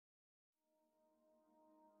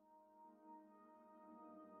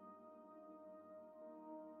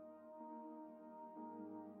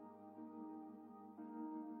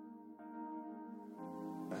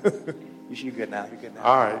You're good now. You're good now.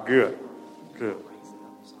 All right, good. Good.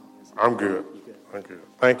 I'm good. I'm good.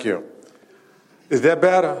 Thank you. Is that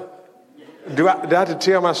better? Do I have to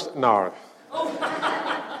tell my... No.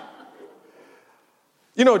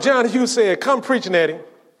 You know, John Hughes said, come preaching at him.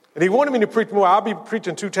 And he wanted me to preach more. I'll be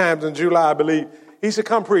preaching 2 times in July, I believe. He said,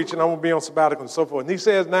 come preach, and I'm going to be on sabbatical and so forth. And he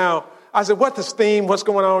says now, I said, what's this theme? What's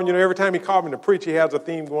going on? You know, every time he called me to preach, he has a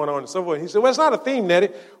theme going on and so forth. He said, well, it's not a theme, Nettie.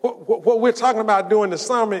 What we're talking about doing the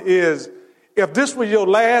sermon is, if this was your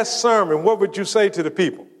last sermon, what would you say to the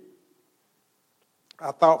people?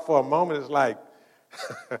 I thought for a moment, it's like,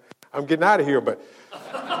 I'm getting out of here, but...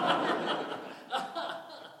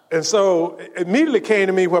 And so it immediately came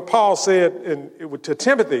to me what Paul said to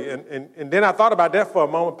Timothy. And then I thought about that for a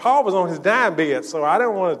moment. Paul was on his dying bed, so I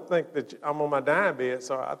didn't want to think that I'm on my dying bed,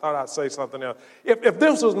 so I thought I'd say something else. If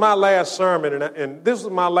this was my last sermon and this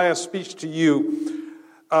was my last speech to you,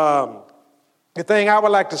 the thing I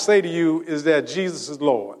would like to say to you is that Jesus is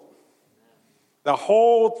Lord. The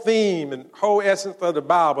whole theme and whole essence of the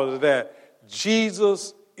Bible is that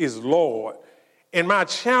Jesus is Lord. And my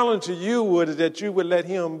challenge to you is that you would let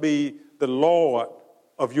him be the Lord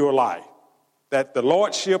of your life. That the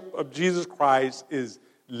Lordship of Jesus Christ is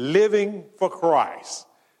living for Christ.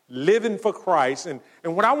 Living for Christ. And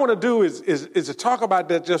what I want to do is to talk about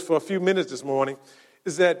that just for a few minutes this morning,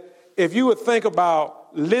 is that if you would think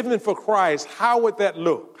about living for Christ, how would that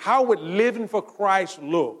look? How would living for Christ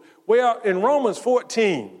look? Well, in Romans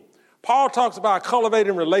 14, Paul talks about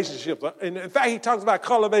cultivating relationships. And in fact, he talks about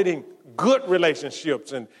cultivating good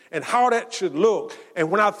relationships and how that should look.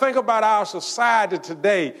 And when I think about our society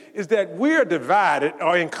today, is that we're divided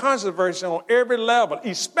or in controversy on every level,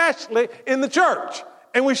 especially in the church.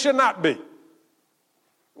 And we should not be.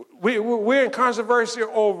 We're in controversy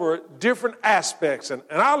over different aspects. And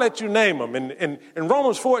I'll let you name them. In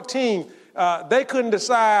Romans 14, they couldn't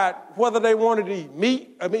decide whether they wanted to eat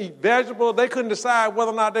meat, eat vegetables. They couldn't decide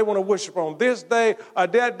whether or not they want to worship on this day or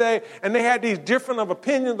that day. And they had these different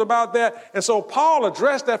opinions about that. And so Paul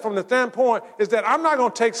addressed that from the standpoint is that I'm not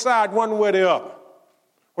going to take side one way or the other.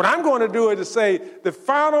 What I'm going to do is to say the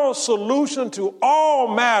final solution to all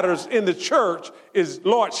matters in the church is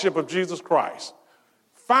Lordship of Jesus Christ.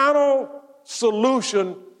 Final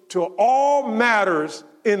solution to all matters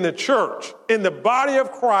in the church, in the body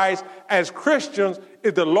of Christ, as Christians,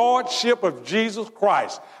 is the Lordship of Jesus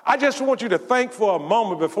Christ. I just want you to think for a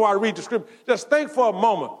moment before I read the scripture. Just think for a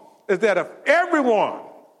moment, is that if everyone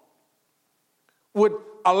would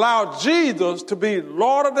allow Jesus to be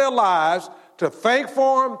Lord of their lives, to think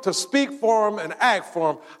for him, to speak for him, and act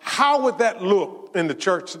for him, how would that look in the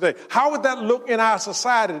church today? How would that look in our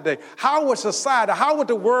society today? How would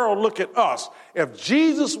the world look at us if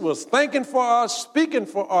Jesus was thinking for us, speaking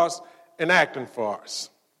for us, and acting for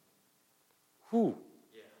us? Whew.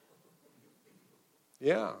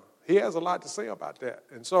 Yeah, he has a lot to say about that.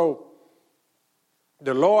 And so,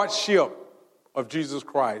 the Lordship of Jesus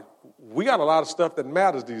Christ, we got a lot of stuff that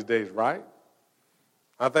matters these days, right?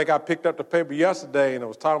 I think I picked up the paper yesterday and it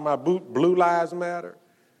was talking about Blue Lives Matter.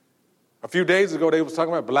 A few days ago, they was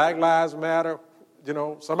talking about Black Lives Matter. You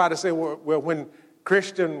know, somebody said, well, when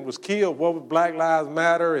Christian was killed, what was Black Lives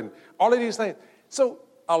Matter? And all of these things. So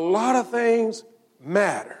a lot of things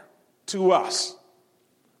matter to us.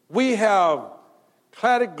 We have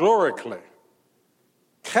categorically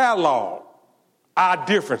cataloged our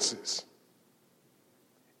differences.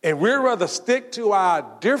 And we'd rather stick to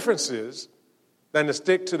our differences than to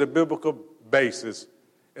stick to the biblical basis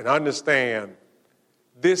and understand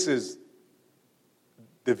this is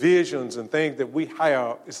divisions and things that we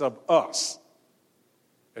have is of us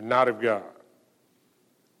and not of God.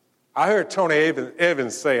 I heard Tony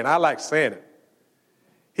Evans say, and I like saying it,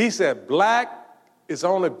 he said, black is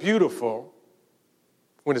only beautiful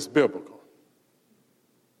when it's biblical.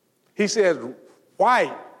 He says,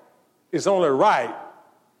 white is only right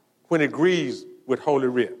when it agrees with Holy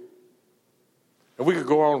Writ. And we could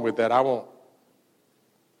go on with that. I won't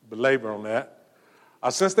belabor on that.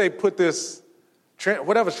 Since they put this,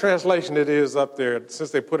 whatever translation it is up there,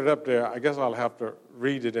 since they put it up there, I guess I'll have to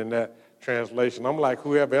read it in that translation. I'm like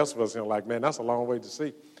whoever else was in, like, man, that's a long way to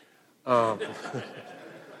see. And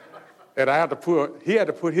he had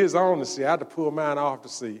to put his on to see. I had to pull mine off to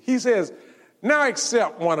see. He says, now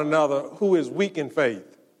accept one another who is weak in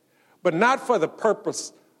faith, but not for the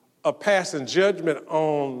purpose of passing judgment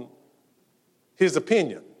on his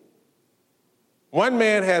opinion. One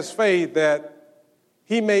man has faith that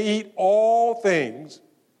he may eat all things,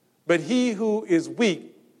 but he who is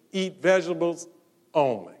weak eat vegetables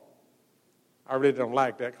only. I really don't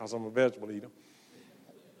like that because I'm a vegetable eater.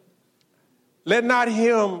 Let not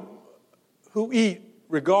him who eat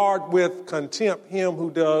regard with contempt him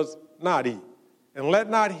who does not eat. And let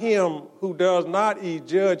not him who does not eat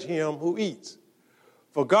judge him who eats.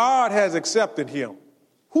 For God has accepted him.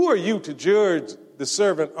 Who are you to judge the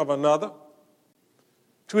servant of another?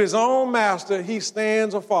 To his own master he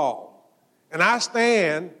stands or falls. And I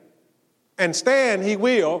stand, and stand he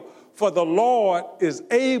will, for the Lord is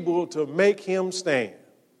able to make him stand.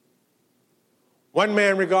 One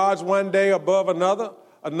man regards one day above another,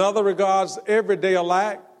 another regards every day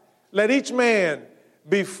alike. Let each man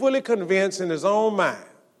be fully convinced in his own mind.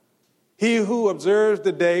 He who observes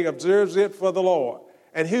the day observes it for the Lord,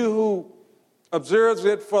 and he who observes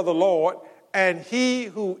it for the Lord, and he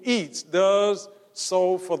who eats does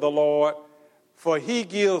so for the Lord, for he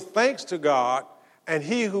gives thanks to God, and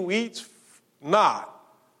he who eats not,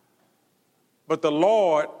 but the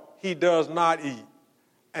Lord he does not eat,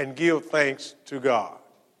 and give thanks to God.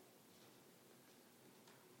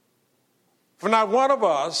 For not one of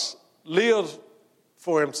us lives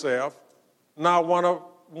for himself, not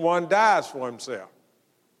one dies for himself.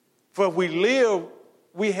 For if we live,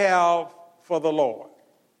 we have for the Lord.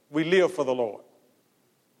 We live for the Lord.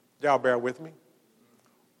 Y'all bear with me.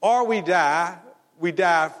 Or we die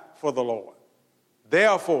for the Lord.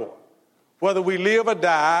 Therefore, whether we live or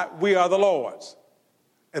die, we are the Lord's.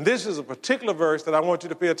 And this is a particular verse that I want you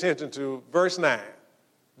to pay attention to, verse 9.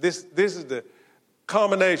 This is the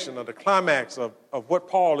culmination or the climax of what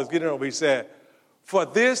Paul is getting over. He said, for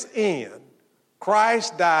this end,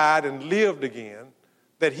 Christ died and lived again,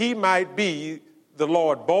 that he might be the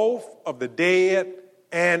Lord both of the dead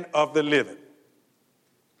and of the living.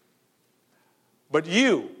 But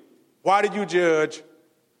you, why did you judge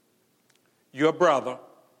your brother?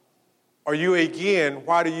 Or you again,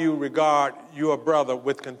 why do you regard your brother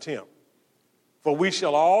with contempt? For we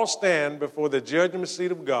shall all stand before the judgment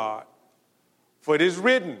seat of God. For it is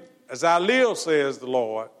written, as I live, says the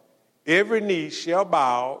Lord, every knee shall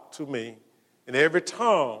bow to me, and every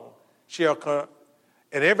tongue shall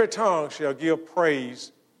give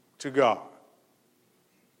praise to God.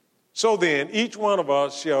 So then, each one of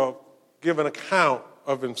us shall give an account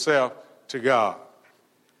of himself to God.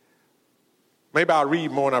 Maybe I'll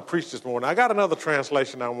read more than I preach this morning. I got another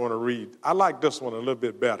translation I want to read. I like this one a little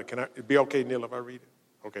bit better. Can it be okay, Neil, if I read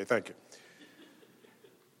it? Okay, thank you.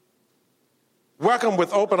 Welcome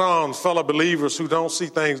with open arms, fellow believers who don't see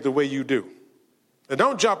things the way you do. And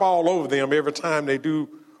don't jump all over them every time they do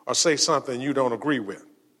or say something you don't agree with,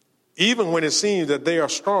 even when it seems that they are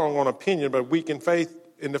strong on opinion but weak in faith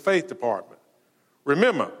in the faith department.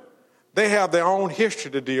 Remember, they have their own history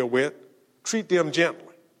to deal with. Treat them gently.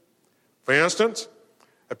 For instance,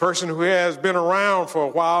 a person who has been around for a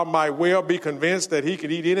while might well be convinced that he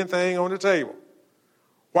could eat anything on the table,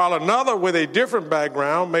 while another with a different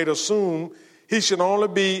background may assume he should only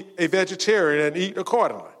be a vegetarian and eat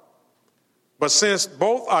accordingly. But since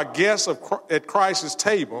both are guests at Christ's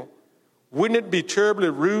table, wouldn't it be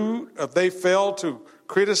terribly rude if they fell to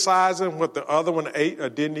criticizing what the other one ate or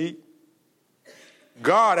didn't eat?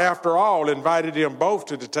 God, after all, invited them both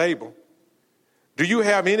to the table. Do you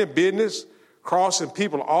have any business crossing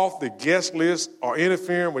people off the guest list or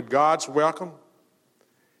interfering with God's welcome?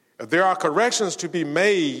 If there are corrections to be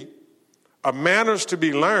made or manners to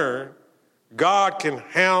be learned, God can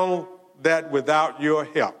handle that without your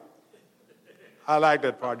help. I like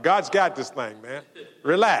that part. God's got this thing, man.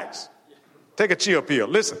 Relax. Take a chill pill.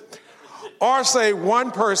 Listen. Or say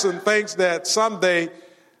one person thinks that some days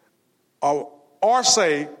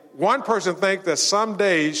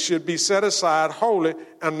should be set aside holy,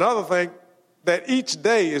 and another think that each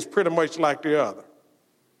day is pretty much like the other.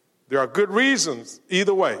 There are good reasons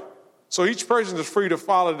either way. So each person is free to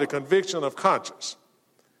follow the conviction of conscience.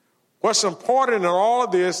 What's important in all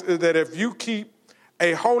of this is that if you keep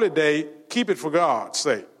a holy day, keep it for God's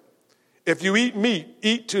sake. If you eat meat,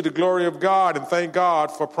 eat to the glory of God and thank God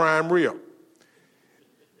for prime rib.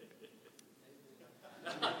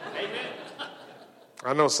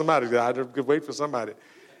 I know somebody, I could wait for somebody.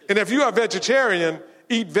 And if you are vegetarian,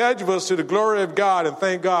 eat vegetables to the glory of God and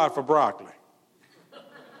thank God for broccoli.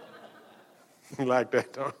 You like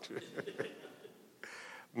that, don't you?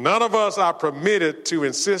 None of us are permitted to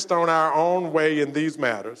insist on our own way in these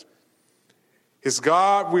matters. It's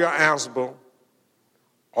God we are answerable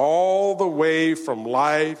all the way from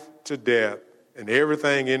life to death and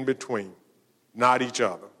everything in between, not each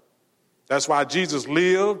other. That's why Jesus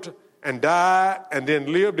lived and died and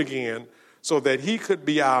then lived again, so that he could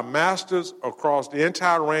be our masters across the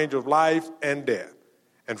entire range of life and death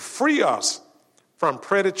and free us from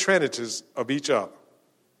petty trinities of each other.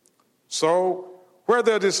 So where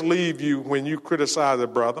does this leave you when you criticize a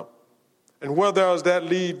brother? And where does that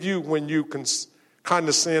leave you when you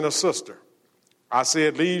condescend a sister, I say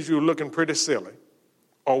it leaves you looking pretty silly,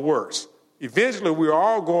 or worse. Eventually, we're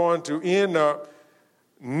all going to end up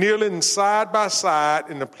kneeling side by side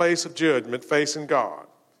in the place of judgment facing God.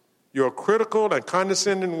 Your critical and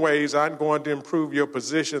condescending ways aren't going to improve your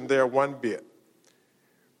position there one bit.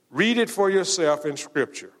 Read it for yourself in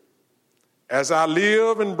Scripture. As I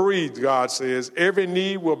live and breathe, God says, every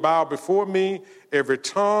knee will bow before me, every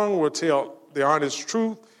tongue will tell the honest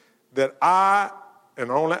truth that I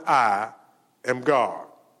and only I am God.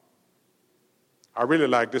 I really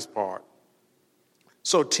like this part.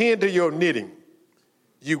 So tend to your knitting.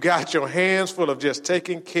 You got your hands full of just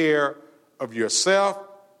taking care of yourself,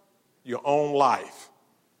 your own life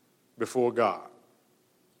before God.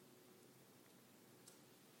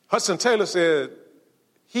 Hudson Taylor said,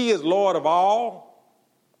 he is Lord of all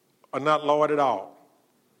or not Lord at all.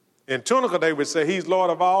 In Tunica, they would say he's Lord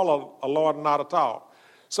of all or Lord not at all.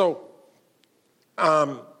 So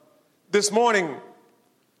this morning,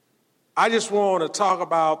 I just want to talk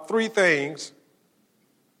about three things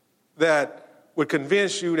that would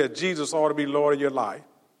convince you that Jesus ought to be Lord of your life,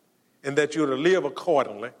 and that you would live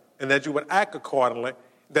accordingly, and that you would act accordingly,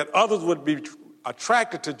 that others would be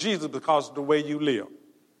attracted to Jesus because of the way you live.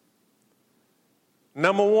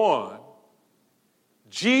 Number one,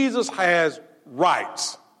 Jesus has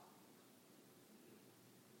rights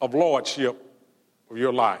of lordship of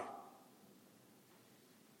your life.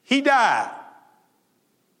 He died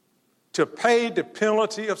to pay the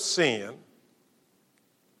penalty of sin.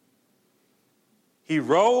 He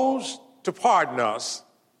rose to pardon us,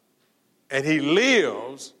 and he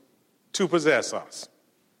lives to possess us.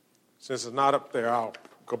 Since it's not up there, I'll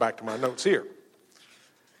go back to my notes here.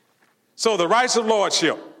 So the rights of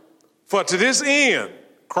lordship. For to this end,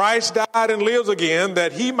 Christ died and lives again,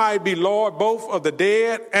 that he might be Lord both of the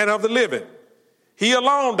dead and of the living. He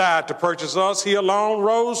alone died to purchase us. He alone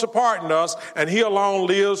rose to pardon us, and he alone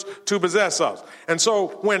lives to possess us. And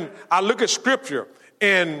so when I look at Scripture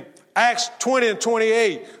in Acts 20 and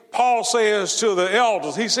 28, Paul says to the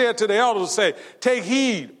elders, he said to the elders, take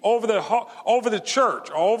heed over the church,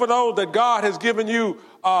 or over those that God has given you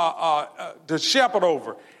to shepherd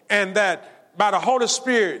over, and that by the Holy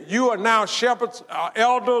Spirit, you are now shepherds,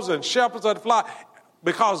 elders and shepherds of the flock,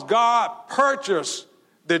 because God purchased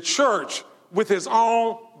the church with his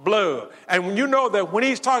own blood. And when you know that when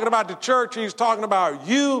he's talking about the church, he's talking about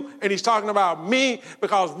you and he's talking about me,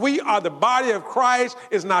 because we are the body of Christ.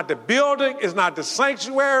 It's not the building, it's not the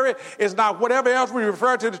sanctuary, it's not whatever else we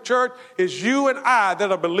refer to the church. It's you and I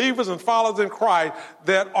that are believers and followers in Christ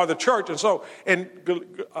that are the church. And so in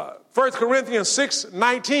 1 Corinthians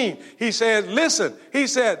 6:19, he says, listen, he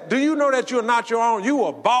said, do you know that you're not your own? You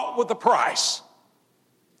were bought with a price.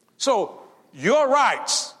 So your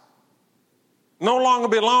rights no longer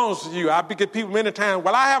belongs to you. I get people many times,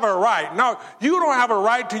 well, I have a right. No, you don't have a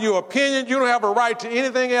right to your opinion. You don't have a right to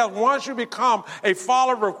anything else. Once you become a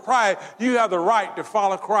follower of Christ, you have the right to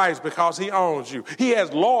follow Christ because he owns you. He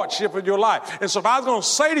has lordship in your life. And so if I was going to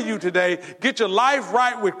say to you today, get your life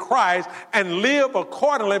right with Christ and live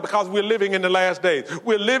accordingly, because we're living in the last days.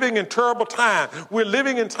 We're living in terrible times. We're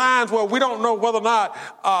living in times where we don't know whether or not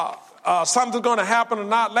something's going to happen or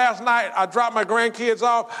not. Last night, I dropped my grandkids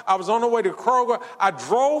off. I was on the way to Kroger. I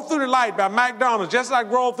drove through the light by McDonald's. Just as I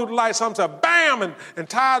drove through the light, something said, bam, and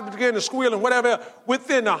tires began to squeal and whatever.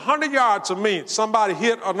 Within 100 yards of me, somebody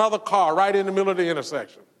hit another car right in the middle of the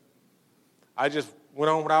intersection. I just went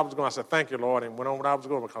on what I was going. I said, thank you, Lord, and went on what I was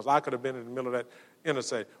going, because I could have been in the middle of that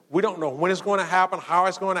intersection. We don't know when it's going to happen, how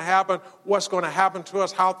it's going to happen, what's going to happen to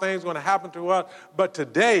us, how things are going to happen to us. But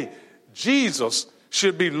today, Jesus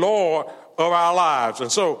should be Lord of our lives. And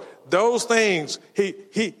so those things,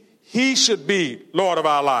 he should be Lord of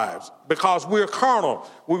our lives, because we're carnal.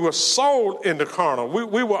 We were sold into carnal.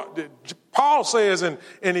 Paul says in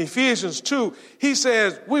Ephesians 2, he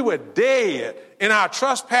says we were dead in our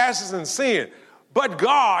trespasses and sin. But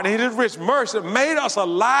God, in his rich mercy, made us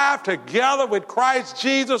alive together with Christ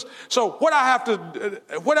Jesus. So what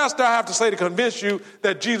else do I have to say to convince you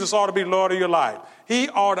that Jesus ought to be Lord of your life? He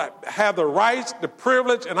ought to have the rights, the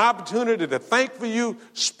privilege, and opportunity to think for you,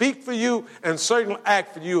 speak for you, and certainly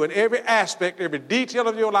act for you in every aspect, every detail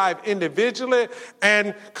of your life, individually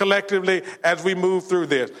and collectively, as we move through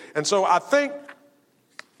this. And so I think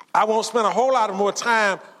I won't spend a whole lot more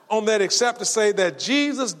time on that, except to say that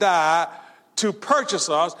Jesus died to purchase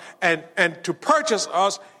us, and to purchase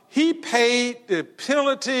us, he paid the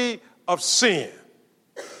penalty of sin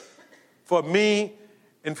for me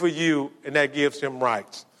and for you, and that gives him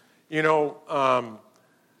rights. You know,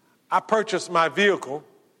 I purchased my vehicle,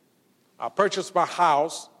 I purchased my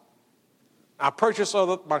house, I purchased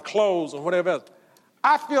my clothes and whatever else.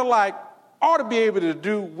 I feel like I ought to be able to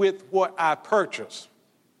do with what I purchase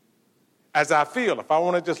as I feel. If I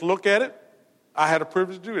want to just look at it, I had a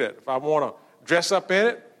privilege to do that. If I want to dress up in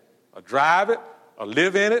it, or drive it, or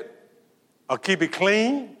live in it, or keep it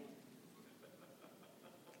clean,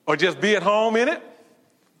 or just be at home in it,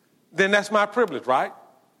 then that's my privilege, right?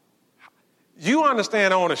 You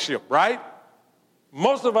understand ownership, right?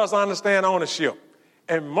 Most of us understand ownership.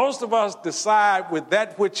 And most of us decide with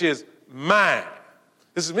that which is mine.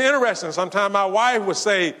 This is interesting. Sometimes my wife would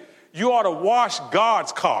say, you ought to wash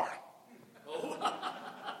God's car.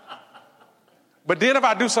 But then if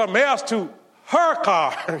I do something else to her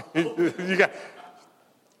car, you got...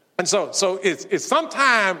 And so it's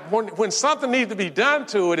sometimes when something needs to be done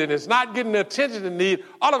to it and it's not getting the attention it needs,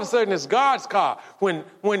 all of a sudden it's God's car.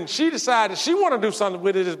 When she decided she want to do something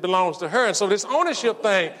with it, it belongs to her. And so this ownership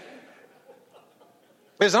thing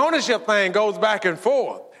goes back and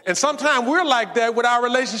forth. And sometimes we're like that with our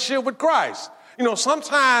relationship with Christ. You know,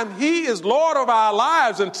 sometimes he is Lord of our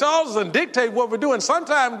lives and tells us and dictates what we're doing.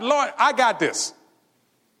 Sometimes, Lord, I got this.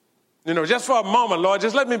 You know, just for a moment, Lord,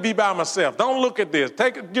 just let me be by myself. Don't look at this.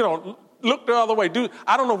 Look the other way.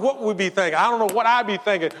 I don't know what we'd be thinking. I don't know what I'd be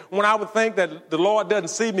thinking when I would think that the Lord doesn't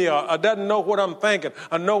see me or doesn't know what I'm thinking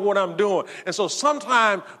or know what I'm doing. And so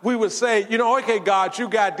sometimes we would say, you know, okay, God, you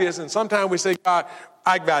got this. And sometimes we say, God,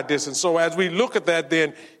 I got this. And so as we look at that,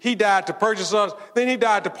 then he died to purchase us. Then he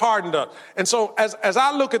died to pardon us. And so as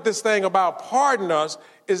I look at this thing about pardon us,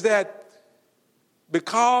 is that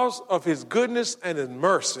because of his goodness and his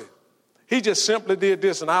mercy, he just simply did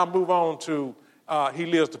this, and I'll move on to he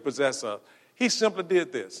lives to possess us. He simply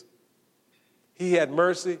did this. He had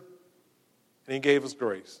mercy, and he gave us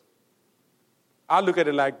grace. I look at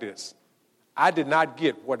it like this. I did not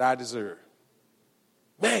get what I deserved.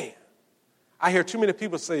 Man, I hear too many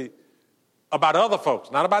people say about other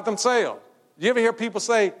folks, not about themselves. You ever hear people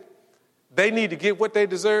say they need to get what they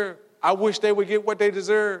deserve? I wish they would get what they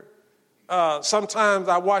deserve. Sometimes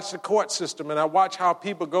I watch the court system and I watch how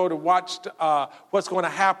people go to watch what's going to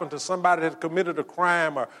happen to somebody that committed a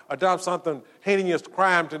crime or done something heinous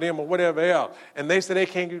crime to them or whatever else. And they say they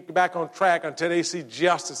can't get back on track until they see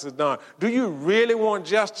justice is done. Do you really want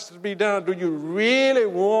justice to be done? Do you really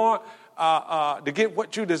want to get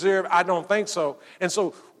what you deserve? I don't think so. And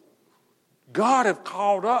so God has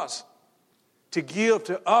called us to give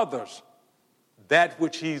to others that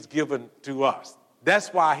which he's given to us. That's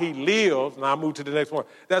why he lives, and I'll move to the next one.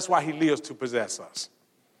 That's why he lives to possess us.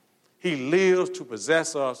 He lives to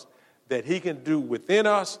possess us that he can do within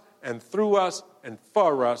us and through us and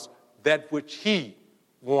for us that which he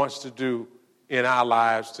wants to do in our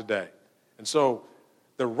lives today. And so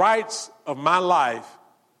the rights of my life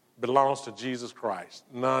belongs to Jesus Christ,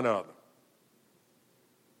 none other.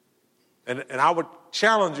 And I would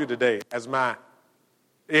challenge you today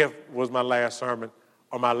if was my last sermon,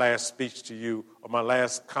 or my last speech to you, or my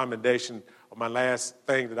last commendation, or my last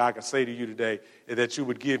thing that I could say to you today, is that you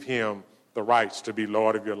would give him the rights to be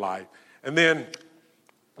Lord of your life. And then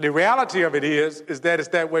the reality of it is that it's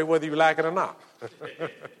that way whether you like it or not.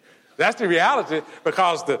 That's the reality,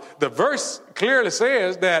 because the verse clearly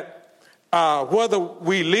says that whether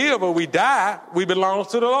we live or we die, we belong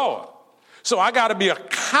to the Lord. So I got to be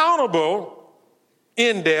accountable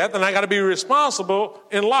in death, and I got to be responsible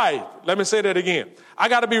in life. Let me say that again. I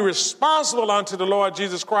got to be responsible unto the Lord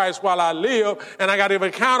Jesus Christ while I live, and I got to give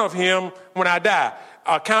account of him when I die.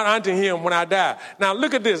 Account unto him when I die. Now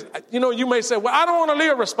look at this. You know, you may say, well, I don't want to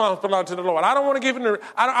live responsible unto the Lord. I don't want to give him.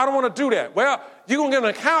 I don't want to do that. Well, you're going to give an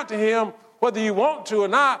account to him whether you want to or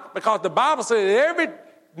not, because the Bible says that every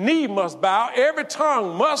knee must bow, every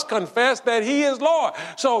tongue must confess that he is Lord.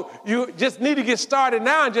 So you just need to get started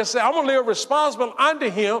now and just say, I'm going to live responsible unto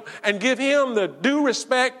him and give him the due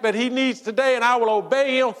respect that he needs today, and I will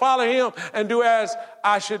obey him, follow him, and do as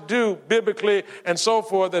I should do biblically and so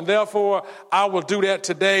forth. And therefore, I will do that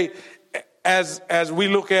today as we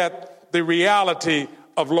look at the reality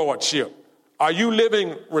of lordship. Are you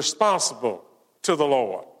living responsible to the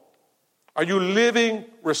Lord? Are you living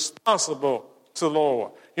responsible to the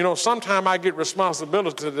Lord? You know, sometimes I get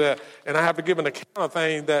responsibility to that, and I have to give an account of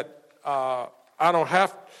things that I don't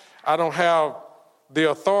have the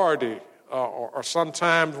authority. Or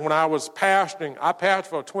sometimes when I was pastoring, I pastored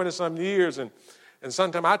for 20-some years, and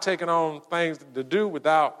sometimes I taken on things to do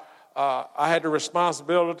without I had the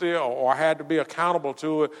responsibility or I had to be accountable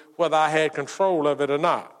to it, whether I had control of it or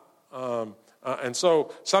not. And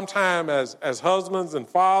so sometimes as husbands and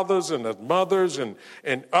fathers and as mothers and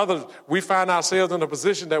others, we find ourselves in a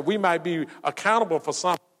position that we might be accountable for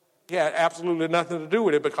something he had absolutely nothing to do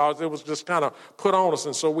with it because it was just kind of put on us.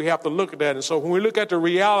 And so we have to look at that. And so when we look at the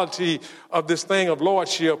reality of this thing of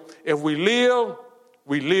lordship, if we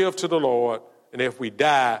live to the Lord. And if we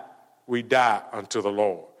die unto the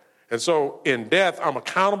Lord. And so in death, I'm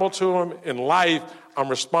accountable to him. In life, I'm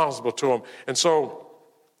responsible to him. And so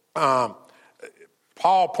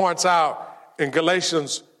Paul points out in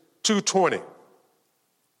Galatians 2:20,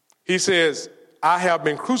 he says, I have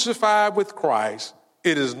been crucified with Christ.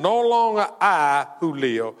 It is no longer I who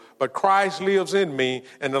live, but Christ lives in me.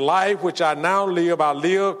 And the life which I now live, I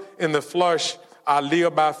live in the flesh. I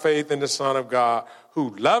live by faith in the Son of God,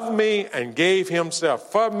 who loved me and gave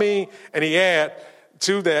himself for me. And he adds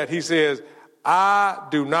to that, he says, I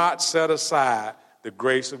do not set aside the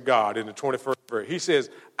grace of God in the 21st verse. He says,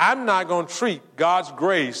 I'm not going to treat God's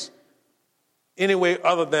grace any way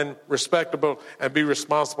other than respectable and be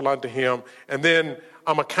responsible unto him. And then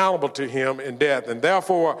I'm accountable to him in death. And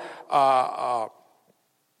therefore, I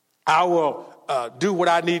will do what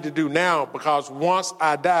I need to do now, because once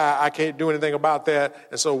I die, I can't do anything about that.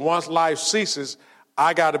 And so once life ceases,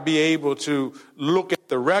 I got to be able to look at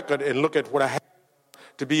the record and look at what I have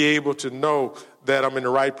to be able to know that I'm in the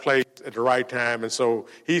right place at the right time. And so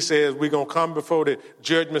he says we're going to come before the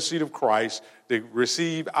judgment seat of Christ to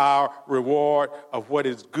receive our reward of what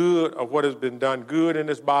is good, of what has been done good in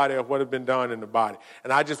this body, of what has been done in the body.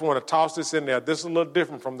 And I just want to toss this in there. This is a little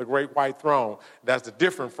different from the great white throne. That's the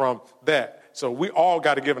different from that. So we all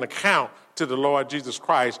got to give an account to the Lord Jesus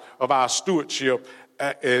Christ of our stewardship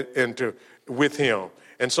with him.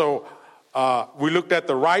 And so we looked at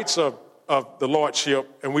the rights of the lordship,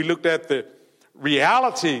 and we looked at the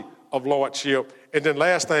reality of lordship. And then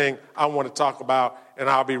last thing I want to talk about, and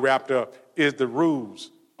I'll be wrapped up, is the rules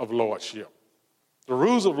of lordship. The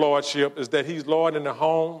rules of lordship is that he's Lord in the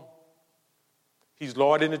home, he's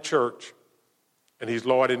Lord in the church, and he's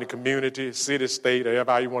Lord in the community, city, state, or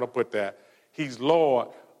however you want to put that. He's Lord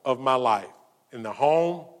of my life in the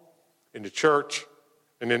home, in the church,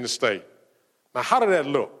 and in the state. Now, how did that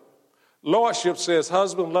look? Lordship says,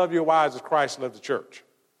 husband, love your wives as Christ loved the church.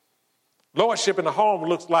 Lordship in the home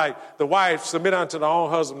looks like the wife submit unto their own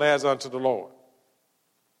husband as unto the Lord.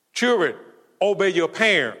 Children, obey your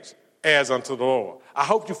parents as unto the Lord. I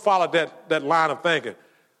hope you followed that line of thinking.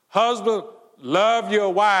 Husband, love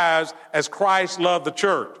your wives as Christ loved the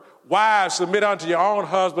church. Wives, submit unto your own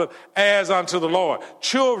husband as unto the Lord.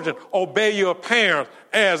 Children, obey your parents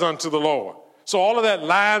as unto the Lord. So all of that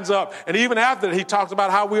lines up. And even after that, he talks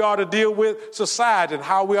about how we ought to deal with society and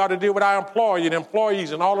how we ought to deal with our employer and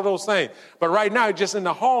employees and all of those things. But right now, just in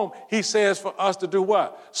the home, he says for us to do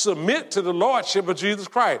what? Submit to the lordship of Jesus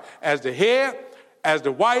Christ as the head, as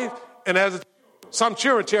the wife, and as the some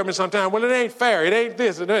children tell me sometimes, well, it ain't fair. It ain't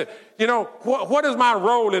this. You know, what is my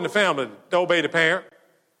role in the family? To obey the parent.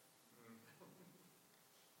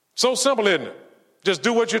 So simple, isn't it? Just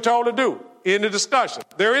do what you're told to do. End the discussion.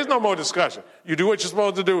 There is no more discussion. You do what you're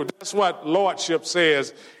supposed to do. That's what lordship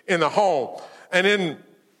says in the home. And in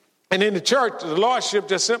the church, the lordship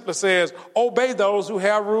just simply says, obey those who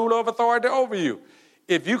have rule of authority over you.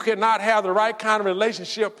 If you cannot have the right kind of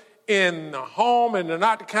relationship in the home and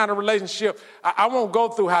not the kind of relationship, I won't go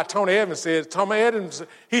through how Tony Evans says. Tony Evans,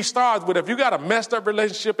 he starts with, if you got a messed up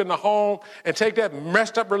relationship in the home and take that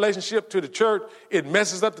messed up relationship to the church, it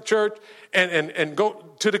messes up the church, and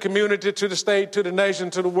go to the community, to the state, to the nation,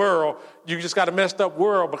 to the world. You just got a messed up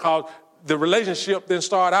world because the relationship didn't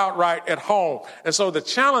start out right at home. And so the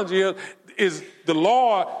challenge is the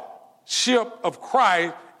lordship of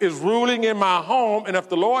Christ is ruling in my home, and if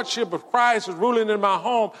the lordship of Christ is ruling in my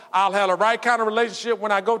home, I'll have the right kind of relationship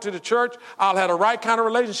when I go to the church. I'll have the right kind of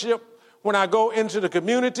relationship when I go into the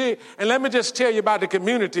community. And let me just tell you about the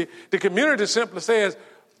community. The community simply says,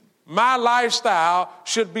 my lifestyle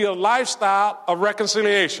should be a lifestyle of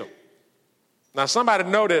reconciliation. Now, somebody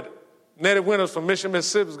know that Nettie Winters from Mission,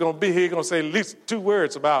 Mississippi is going to be here. He's going to say at least 2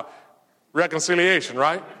 words about reconciliation,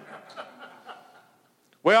 right?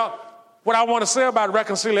 Well, what I want to say about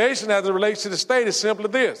reconciliation as it relates to the state is simply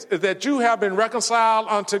this, is that you have been reconciled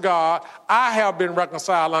unto God. I have been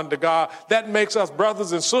reconciled unto God. That makes us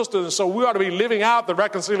brothers and sisters. And so we ought to be living out the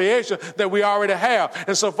reconciliation that we already have.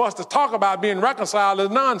 And so for us to talk about being reconciled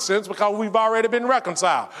is nonsense because we've already been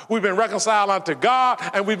reconciled. We've been reconciled unto God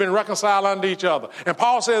and we've been reconciled unto each other. And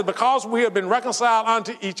Paul says because we have been reconciled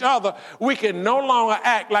unto each other, we can no longer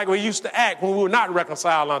act like we used to act when we were not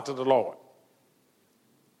reconciled unto the Lord.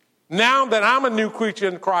 Now that I'm a new creature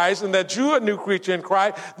in Christ and that you're a new creature in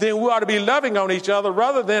Christ, then we ought to be loving on each other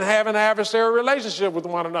rather than having an adversarial relationship with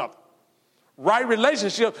one another. Right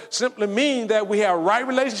relationship simply means that we have right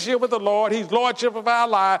relationship with the Lord. He's lordship of our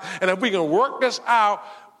life. And if we can work this out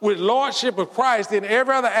with lordship of Christ, then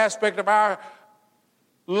every other aspect of our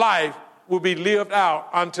life will be lived out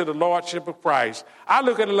unto the lordship of Christ. I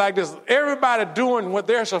look at it like this. Everybody doing what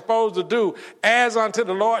they're supposed to do as unto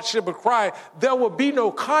the lordship of Christ, there will be no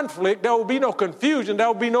conflict, there will be no confusion, there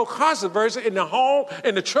will be no controversy in the home,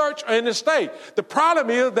 in the church, or in the state. The problem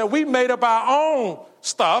is that we made up our own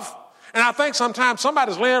stuff, and I think sometimes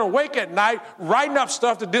somebody's laying awake at night writing up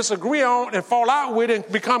stuff to disagree on and fall out with and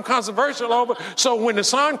become controversial over. So when the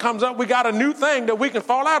sun comes up, we got a new thing that we can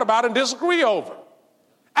fall out about and disagree over.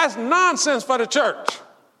 That's nonsense for the church.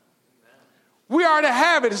 We already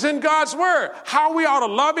have it. It's in God's word. How we ought to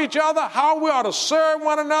love each other, how we ought to serve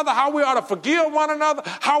one another, how we ought to forgive one another,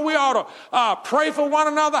 how we ought to pray for one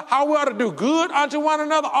another, how we ought to do good unto one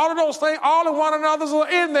another. All of those things, all of one another's are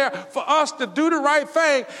in there for us to do the right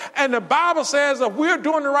thing. And the Bible says if we're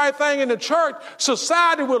doing the right thing in the church,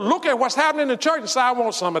 society will look at what's happening in the church and say, I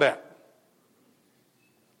want some of that.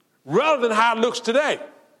 Rather than how it looks today.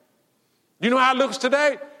 You know how it looks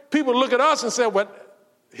today? People look at us and say, well,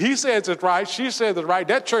 he says it's right, she says it's right,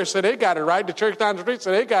 that church said they got it right, the church down the street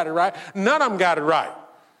said they got it right, none of them got it right.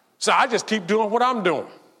 So I just keep doing what I'm doing.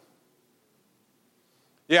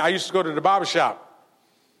 Yeah, I used to go to the barber shop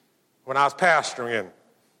when I was pastoring, and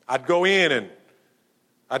I'd go in and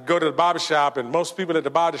I'd go to the barber shop, and most people at the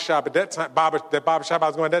barber shop at that time, that barber shop I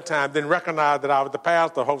was going at that time, didn't recognize that I was the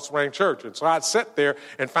pastor of Hope Spring Church. And so I'd sit there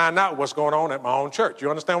and find out what's going on at my own church. You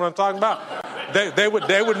understand what I'm talking about? They would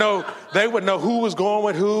know who was going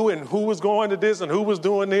with who and who was going to this and who was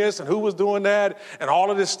doing this and who was doing that and all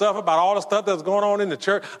of this stuff about all the stuff that's going on in the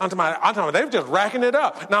church. I'm talking about they were just racking it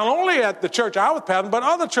up. Not only at the church I was pastoring, but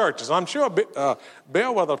other churches. I'm sure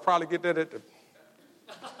Bellwether will probably get that at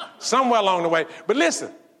somewhere along the way. But listen.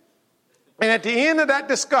 And at the end of that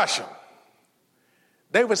discussion,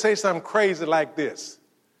 they would say something crazy like this.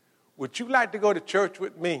 Would you like to go to church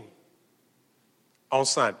with me on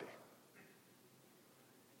Sunday?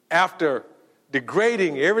 After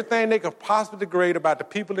degrading everything they could possibly degrade about the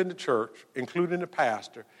people in the church, including the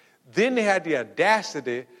pastor, then they had the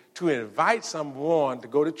audacity to invite someone to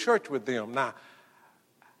go to church with them. Now,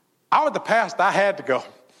 I was the pastor, I had to go.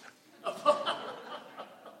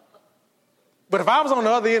 But if I was on the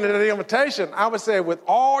other end of the invitation, I would say, with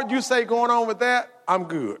all you say going on with that, I'm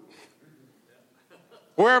good.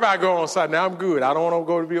 Wherever I go on Sunday, I'm good. I don't want to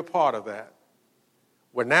go to be a part of that.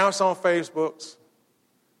 Well, now it's on Facebooks.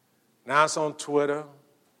 Now it's on Twitter.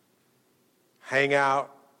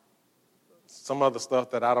 Hangout. Some other stuff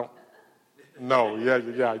that I don't know. Yeah,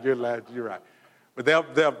 you're right. But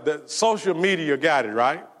the social media got it,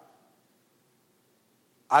 right?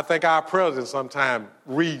 I think our president sometimes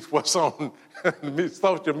reads what's on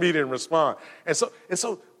social media and respond. And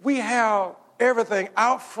so we have everything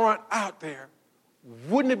out front, out there.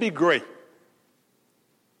 Wouldn't it be great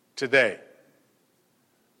today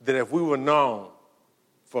that if we were known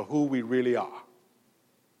for who we really are,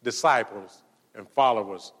 disciples and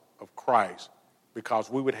followers of Christ, because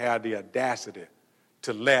we would have the audacity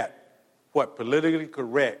to let what politically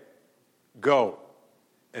correct go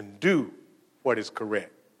and do what is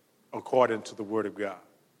correct according to the Word of God.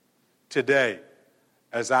 Today,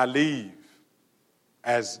 as I leave,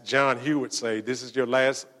 as John Hewitt say, this is your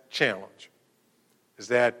last challenge, is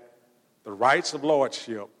that the rights of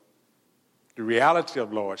lordship, the reality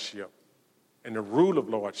of lordship, and the rule of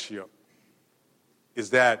lordship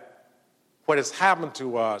is that what has happened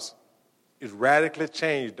to us is radically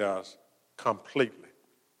changed us completely.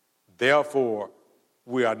 Therefore,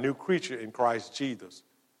 we are a new creature in Christ Jesus.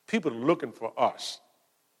 People are looking for us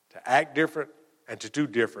to act different and to do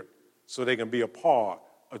different so they can be a part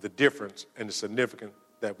of the difference and the significance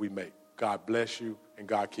that we make. God bless you and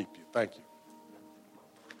God keep you. Thank you.